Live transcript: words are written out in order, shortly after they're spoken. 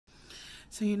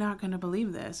So you're not gonna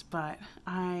believe this, but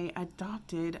I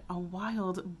adopted a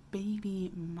wild baby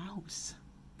mouse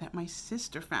that my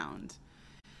sister found.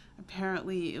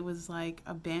 Apparently it was like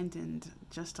abandoned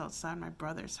just outside my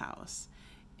brother's house.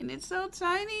 And it's so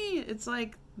tiny. It's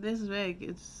like this big.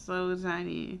 It's so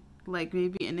tiny. Like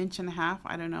maybe an inch and a half,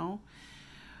 I don't know.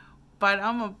 But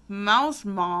I'm a mouse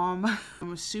mom.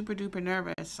 I'm super duper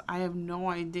nervous. I have no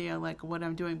idea like what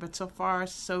I'm doing, but so far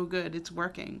so good. It's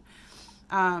working.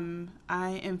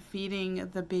 I am feeding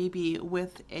the baby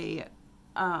with a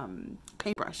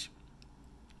paintbrush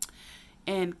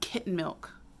and kitten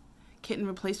milk, kitten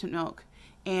replacement milk.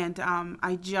 And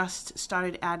I just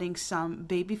started adding some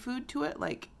baby food to it.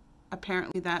 Like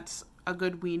apparently that's a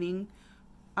good weaning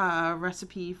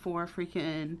recipe for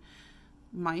freaking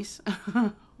mice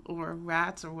or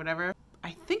rats or whatever.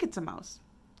 I think it's a mouse.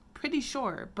 Pretty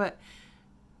sure, but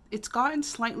it's gotten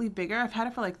slightly bigger. I've had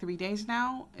it for like 3 days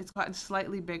now. It's gotten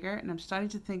slightly bigger, and I'm starting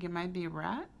to think it might be a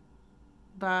rat.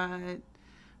 But I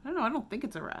don't know. I don't think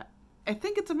it's a rat. I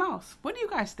think it's a mouse. What do you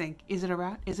guys think? Is it a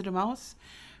rat? Is it a mouse?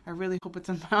 I really hope it's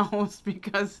a mouse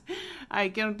because I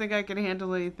don't think I can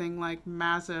handle anything like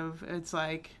massive. It's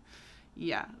like,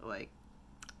 yeah, like,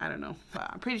 I don't know. But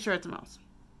I'm pretty sure it's a mouse.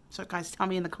 So guys, tell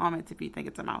me in the comments if you think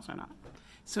it's a mouse or not.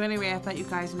 So anyway, I thought you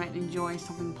guys might enjoy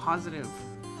something positive.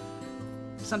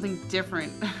 Something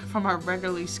different from our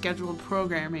regularly scheduled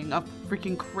programming of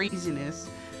freaking craziness.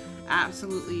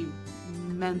 Absolutely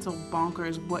mental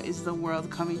bonkers. What is the world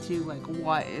coming to? Like,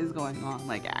 what is going on?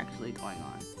 Like, actually going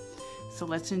on. So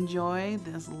let's enjoy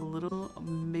this little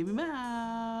baby mouse.